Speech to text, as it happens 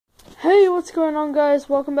Hey, what's going on, guys?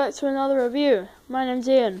 Welcome back to another review. My name's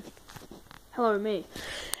Ian. Hello, me.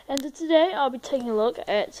 And today I'll be taking a look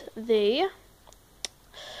at the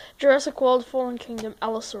Jurassic World Fallen Kingdom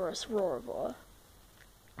Allosaurus roarivore.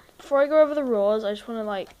 Before I go over the roars, I just want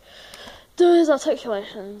to do his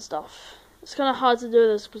articulation and stuff. It's kind of hard to do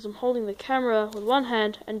this because I'm holding the camera with one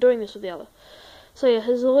hand and doing this with the other. So yeah,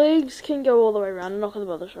 his legs can go all the way around. I'm not going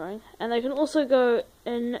to bother showing. And they can also go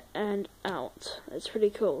in and out. It's pretty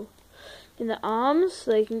cool. In the arms,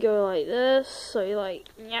 they can go like this. So you're like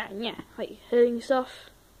hitting stuff.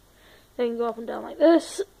 They can go up and down like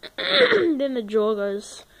this. Then the jaw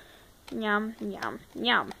goes yum, yum,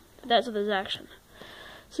 yum. That's with his action.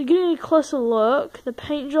 So getting a closer look, the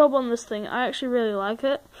paint job on this thing, I actually really like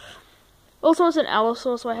it. Also, it's an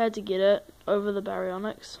allosaurus, so I had to get it over the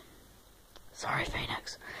baryonyx. Sorry,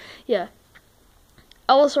 Phoenix. Yeah.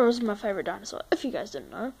 Allosaurus is my favorite dinosaur, if you guys didn't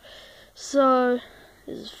know. So,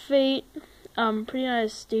 his feet, pretty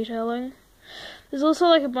nice detailing. There's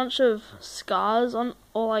also a bunch of scars on,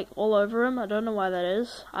 all over him. I don't know why that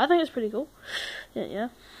is. I think it's pretty cool. Yeah.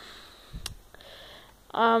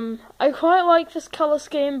 I quite like this color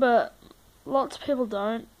scheme, but lots of people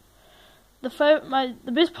don't. The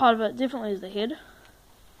best part of it definitely is the head.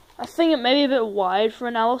 I think it may be a bit wide for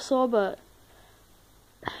an allosaur, but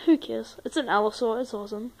who cares? It's an allosaur, it's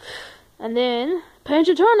awesome. And then,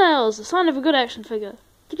 painted toenails, a sign of a good action figure.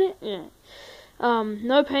 Yeah.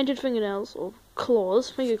 No painted fingernails, or claws,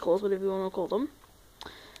 finger claws, whatever you want to call them.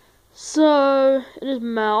 So, in his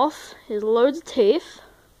mouth, he has loads of teeth,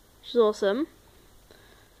 which is awesome.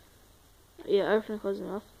 Yeah, open and close his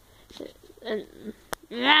mouth. And,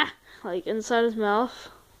 inside his mouth.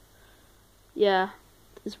 Yeah,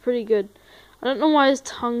 it's pretty good. I don't know why his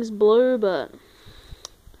tongue's blue, but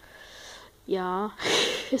yeah,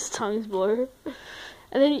 his tongue's blue.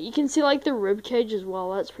 And then you can see the rib cage as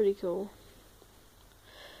well. That's pretty cool.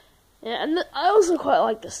 Yeah, and I also quite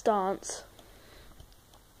like the stance.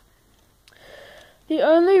 The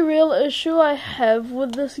only real issue I have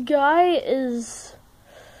with this guy is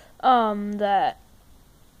that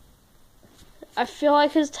I feel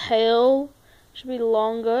like his tail should be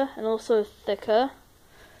longer and also thicker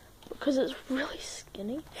because it's really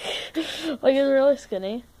skinny. It's really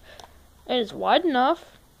skinny. And it's wide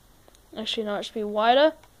enough. Actually, no, it should be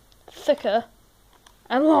wider, thicker,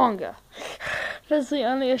 and longer. That's the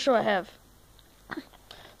only issue I have.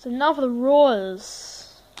 So now for the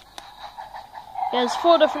roars. He has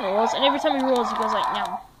 4 different roars, and every time he roars, he goes like,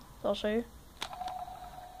 yum. So I'll show you.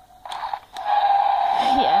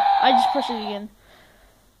 Yeah, I just pushed it again.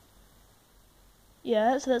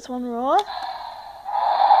 Yeah, so that's one roar.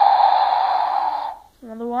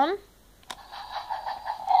 Another one.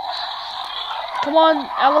 Come on,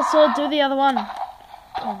 allosaur, do the other one.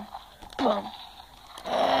 Boom, boom.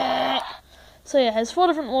 So yeah, it has 4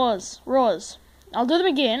 different roars. I'll do them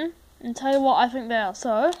again and tell you what I think they are.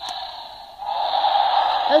 So,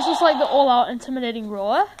 that's just the all-out intimidating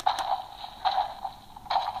roar.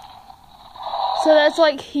 So that's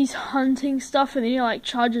he's hunting stuff and then he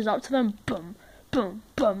charges up to them, boom, boom,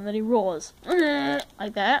 boom, and then he roars.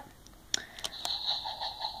 Like that.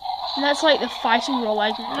 And that's the fighting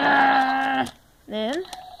roar, Then,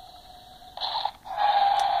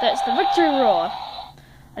 that's the victory roar.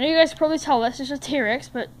 I know you guys can probably tell that's just a T-Rex,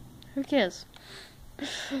 but who cares?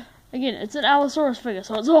 Again, it's an Allosaurus figure,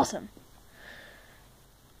 so it's awesome.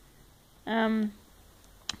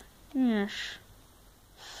 Yes.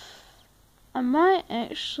 I might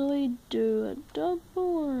actually do a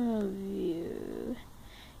double review.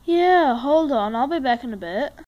 Yeah, hold on, I'll be back in a bit.